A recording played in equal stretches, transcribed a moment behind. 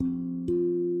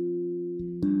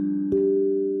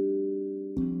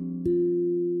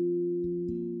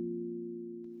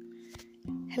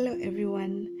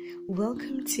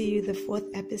Welcome to the fourth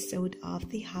episode of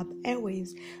the Hub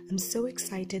Airwaves. I'm so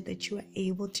excited that you are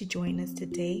able to join us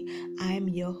today. I am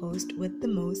your host with the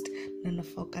most,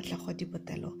 Nanafoka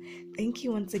Tlagodibotelo. Thank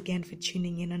you once again for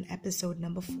tuning in on episode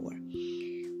number 4.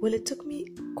 Well, it took me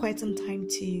quite some time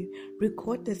to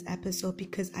record this episode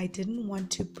because I didn't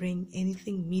want to bring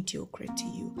anything mediocre to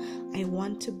you. I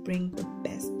want to bring the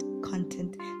best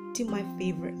content to my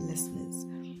favorite listeners.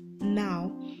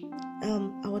 Now,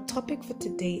 our topic for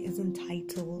today is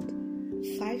entitled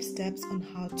 5 Steps on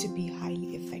How to Be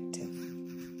Highly Effective.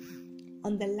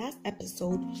 On the last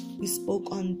episode, we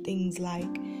spoke on things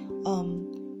like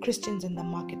Christians in the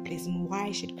marketplace and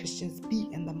why should Christians be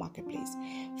in the marketplace.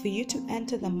 For you to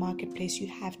enter the marketplace, you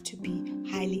have to be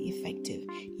highly effective.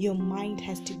 Your mind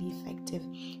has to be effective.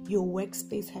 Your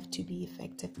workspace has to be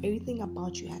effective. Everything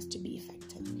about you has to be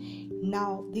effective.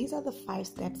 Now, these are the 5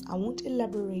 steps. I won't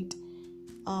elaborate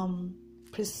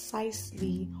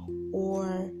precisely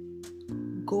or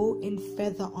go in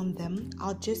further on them.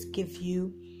 I'll just give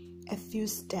you a few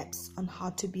steps on how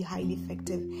to be highly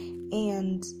effective,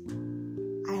 and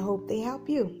I hope they help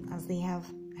you as they have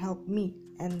helped me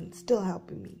and still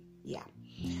helping me.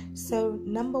 So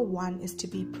number 1 is to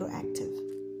be proactive.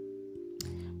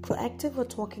 Proactive, we're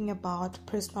talking about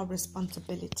personal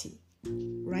responsibility,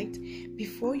 right?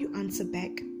 Before you answer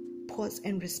back, pause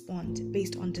and respond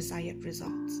based on desired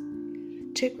results.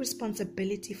 Take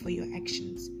responsibility for your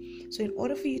actions. So in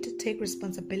order for you to take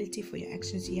responsibility for your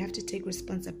actions, you have to take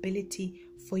responsibility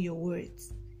for your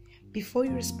words. Before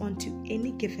you respond to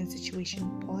any given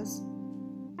situation, pause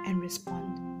and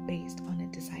respond based on a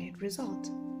desired result.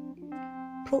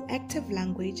 Proactive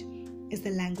language is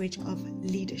the language of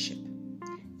leadership.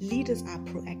 Leaders are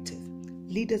proactive.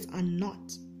 Leaders are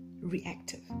not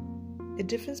reactive. The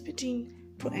difference between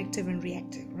proactive and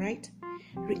reactive, right?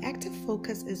 Reactive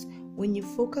focus is when you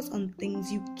focus on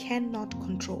things you cannot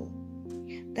control.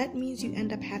 That means you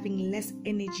end up having less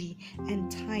energy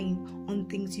and time on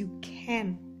things you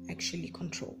can actually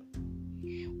control.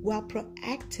 While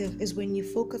proactive is when you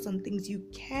focus on things you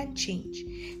can change,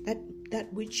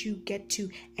 that which you get to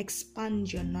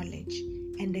expand your knowledge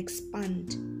and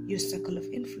expand your circle of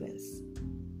influence.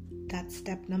 That's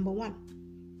step number 1,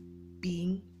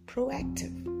 being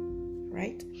proactive,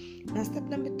 right? Now step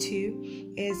number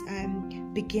 2 is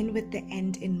begin with the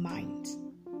end in mind.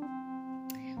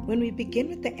 When we begin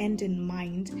with the end in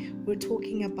mind, we're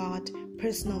talking about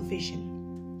personal vision.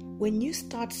 When you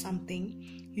start something,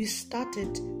 you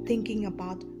started thinking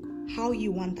about how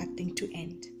you want that thing to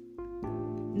end.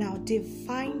 Now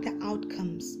define the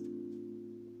outcomes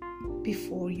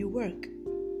before you work.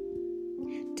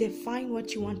 Define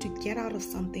what you want to get out of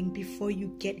something before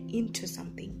you get into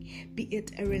something, be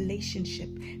it a relationship,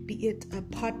 be it a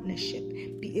partnership,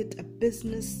 be it a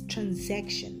business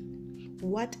transaction.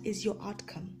 What is your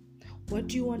outcome? What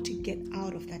do you want to get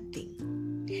out of that thing?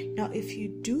 Now, if you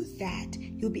do that,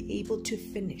 you'll be able to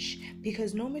finish,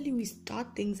 because normally we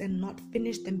start things and not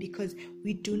finish them because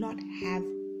we do not have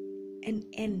an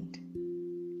end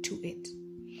to it.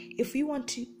 If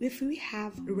we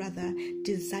have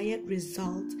desired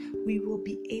results, we will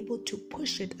be able to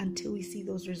push it until we see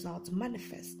those results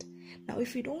manifest. Now,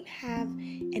 if we don't have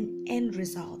an end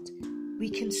result, we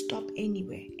can stop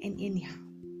anywhere and anyhow,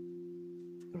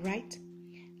 right?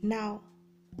 Now,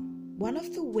 one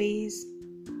of the ways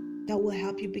that will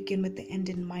help you begin with the end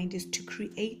in mind is to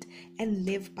create and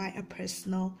live by a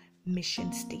personal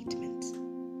mission statement.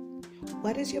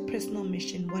 What is your personal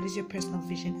mission? What is your personal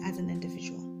vision as an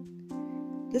individual?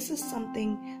 This is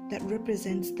something that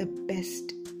represents the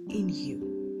best in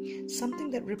you, something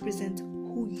that represents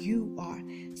who you are,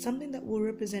 something that will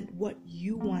represent what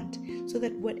you want, so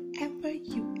that whatever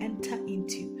you enter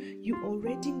into, you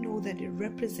already know that it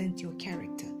represents your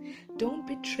character. Don't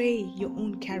betray your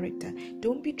own character.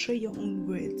 Don't betray your own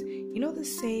words. You know the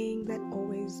saying that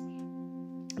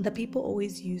people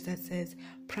always use that says,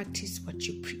 practice what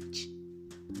you preach.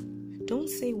 Don't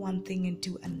say one thing and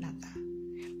do another.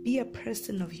 Be a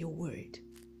person of your word.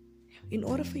 In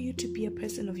order for you to be a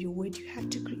person of your word, you have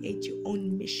to create your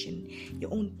own mission,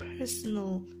 your own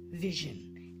personal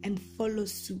vision, and follow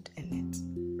suit in it,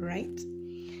 right?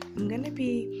 I'm going to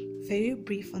be very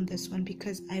brief on this one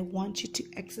because I want you to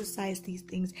exercise these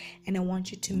things and I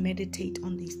want you to meditate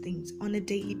on these things on a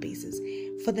daily basis.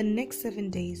 For the next 7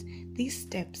 days, these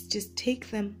steps, just take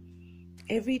them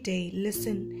every day,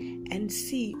 listen, and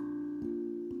see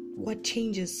what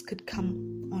changes could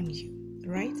come on you,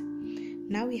 right?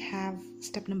 Now we have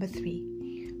step number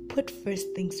 3. Put first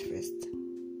things first.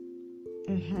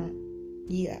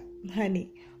 Yeah,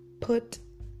 honey. Put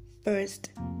first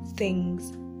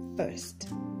things first.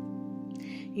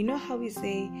 You know how we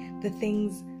say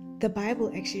the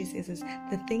Bible actually says this,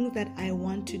 the things that I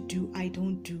want to do, I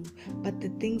don't do, but the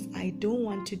things I don't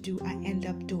want to do, I end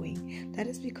up doing. That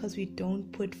is because we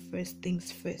don't put first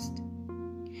things first.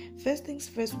 First things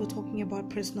first, we're talking about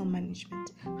personal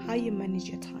management, how you manage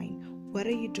your time. What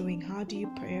are you doing? How do you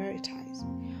prioritize?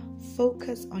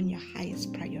 Focus on your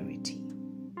highest priority.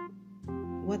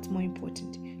 What's more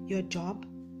important? Your job,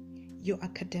 your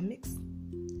academics,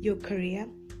 your career.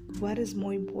 What is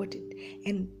more important?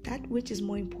 And that which is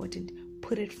more important,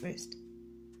 put it first.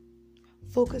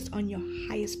 Focus on your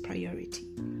highest priority.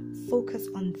 Focus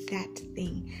on that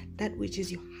thing, that which is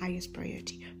your highest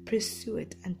priority. Pursue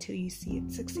it until you see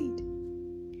it succeed.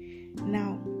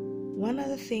 Now, one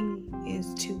other thing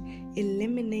is to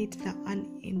eliminate the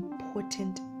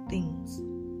unimportant things.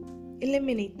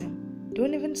 Eliminate them.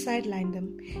 Don't even sideline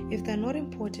them. If they're not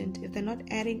important, if they're not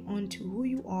adding on to who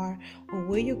you are or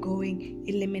where you're going,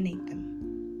 eliminate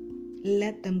them.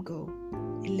 Let them go.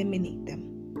 Eliminate them.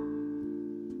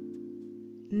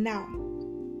 Now,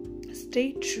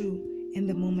 stay true in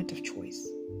the moment of choice.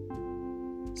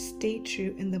 Stay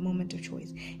true in the moment of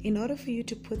choice. In order for you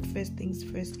to put first things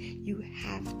first, you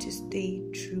have to stay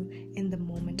true in the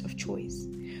moment of choice.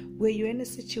 Where you're in a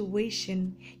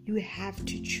situation, you have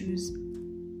to choose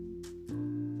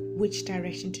which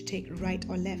direction to take, right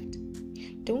or left.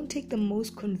 Don't take the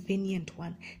most convenient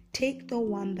one. Take the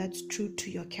one that's true to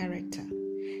your character.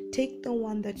 Take the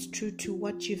one that's true to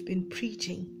what you've been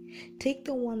preaching. Take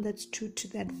the one that's true to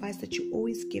the advice that you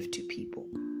always give to people.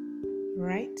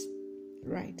 Right?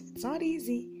 Right. It's not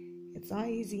easy. It's not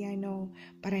easy, I know,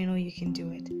 but I know you can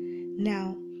do it.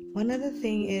 Now, one other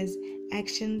thing is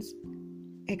actions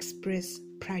express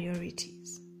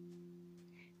priorities.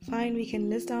 Fine, we can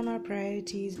list down our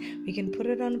priorities, we can put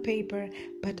it on paper,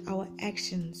 but our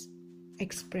actions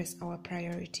express our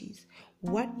priorities.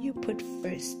 What you put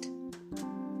first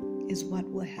is what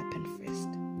will happen first.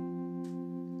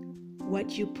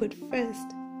 What you put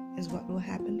first is what will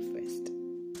happen first.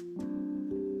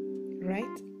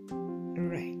 Right?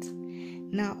 Right.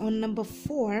 Now, on number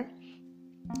 4,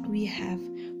 we have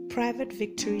private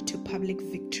victory to public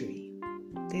victory.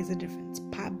 There's a difference.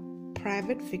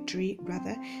 Private victory,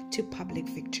 rather, to public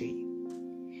victory.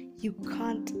 You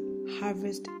can't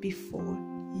harvest before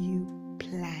you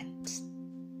plant.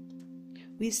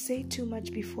 We say too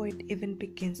much before it even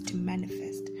begins to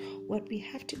manifest. What we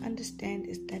have to understand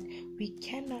is that we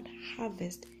cannot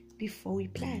harvest before we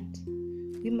plant.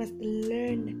 We must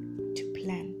learn to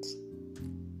plant.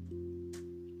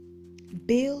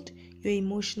 Build your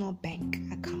emotional bank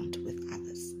account with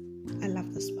others. I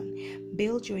love this one.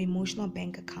 Build your emotional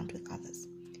bank account with others.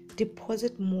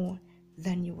 Deposit more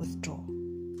than you withdraw.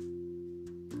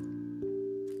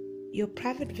 Your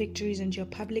private victories and your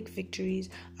public victories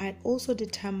are also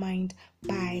determined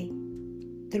by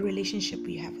the relationship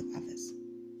you have with others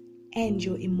and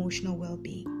your emotional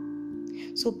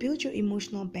well-being. So build your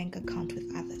emotional bank account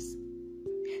with others.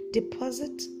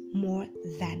 Deposit more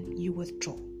than you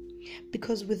withdraw,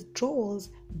 because withdrawals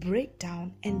break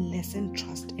down and lessen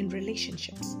trust in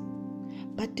relationships,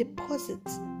 but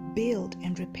deposits build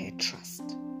and repair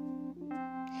trust.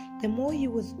 The more you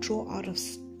withdraw out of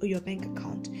your bank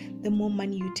account, the more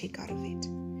money you take out of it.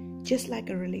 Just like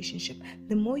a relationship,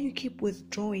 the more you keep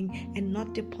withdrawing and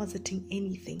not depositing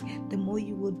anything, the more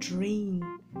you will drain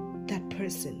that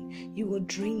person. You will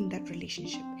drain that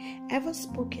relationship. Ever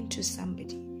spoken to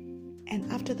somebody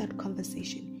and after that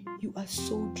conversation, you are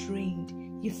so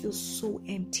drained, you feel so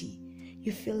empty,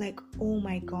 you feel like, oh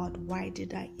my God, why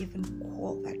did I even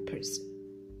call that person?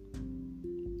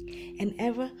 And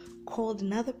ever called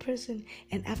another person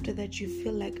and after that you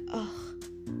feel like,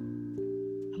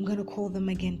 I'm gonna call them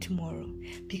again tomorrow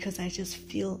because I just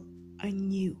feel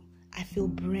anew. I feel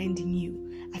brand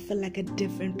new. I feel like a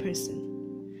different person.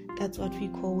 That's what we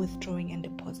call withdrawing and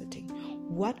depositing.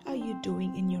 What are you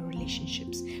doing in your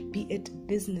relationships? Be it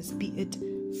business, be it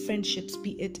friendships,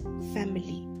 be it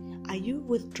family. Are you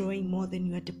withdrawing more than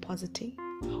you are depositing?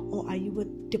 Or are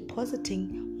you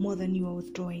depositing more than you are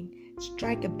withdrawing?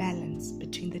 Strike a balance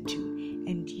between the two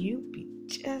and you'll be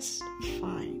just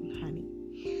fine, honey.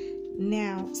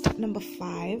 Now, step number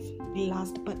 5,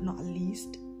 last but not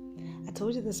least. I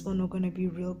told you this one was going to be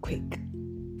real quick.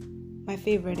 My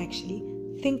favorite, actually.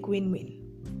 Think win-win.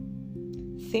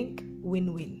 Think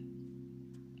win-win.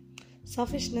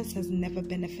 Selfishness has never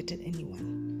benefited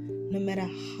anyone, no matter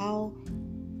how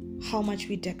much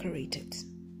we decorate it.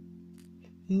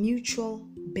 Mutual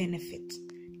benefit.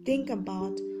 Think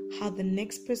about how the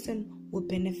next person will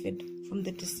benefit from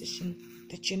the decision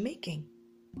that you're making.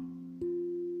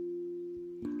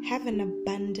 Have an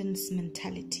abundance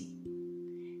mentality.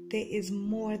 there is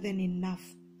more than enough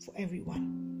for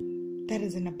everyone. That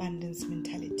is an abundance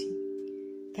mentality.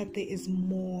 That there is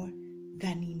more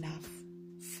than enough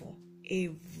for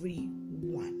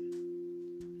everyone.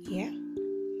 Yeah?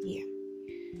 Yeah.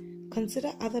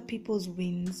 Consider other people's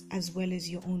wins as well as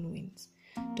your own wins.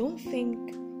 Don't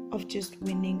think of just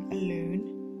winning alone.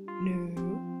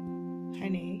 No,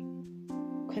 honey.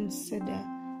 Consider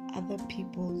other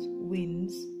people's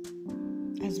wins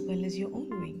as well as your own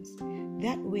wins.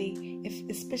 That way,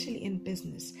 especially in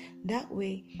business, that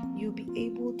way you'll be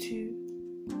able to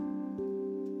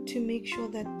make sure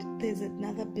that there's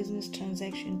another business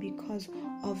transaction because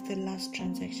of the last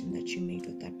transaction that you made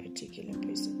with that particular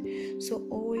person. So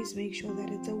always make sure that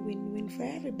it's a win-win for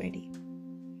everybody.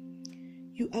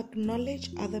 You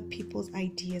acknowledge other people's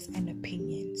ideas and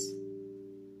opinions.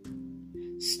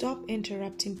 Stop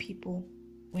interrupting people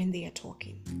when they are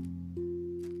talking.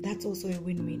 That's also a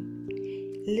win-win.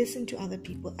 Listen to other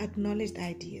people. Acknowledge the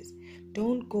ideas.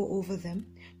 Don't go over them.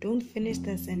 Don't finish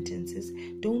their sentences.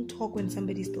 Don't talk when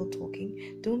somebody's still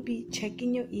talking. Don't be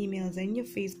checking your emails and your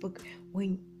Facebook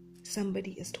when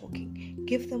somebody is talking.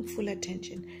 Give them full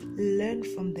attention. Learn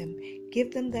from them.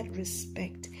 Give them that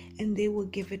respect, and they will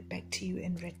give it back to you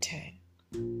in return.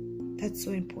 That's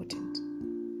so important.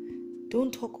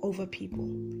 Don't talk over people.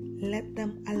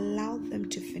 Allow them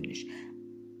to finish.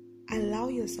 Allow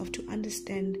yourself to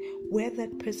understand where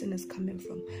that person is coming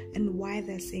from and why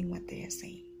they're saying what they are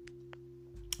saying.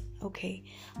 Okay,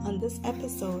 on this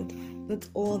episode, that's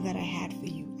all that I had for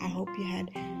you. I hope you had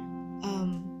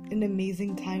an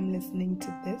amazing time listening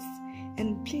to this.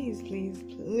 And please,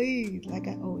 like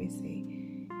I always say,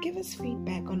 give us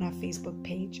feedback on our Facebook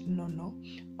page, Nono,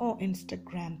 or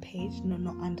Instagram page,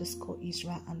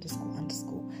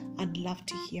 Nono_Israel__. I'd love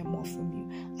to hear more from you.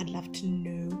 I'd love to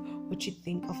know what you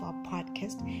think of our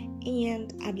podcast.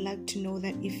 And I'd like to know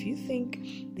that if you think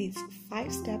these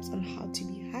 5 steps on how to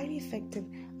be highly effective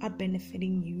are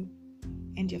benefiting you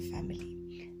and your family.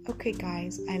 Okay,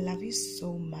 guys, I love you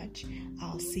so much.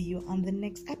 I'll see you on the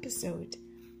next episode.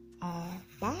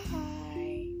 Bye.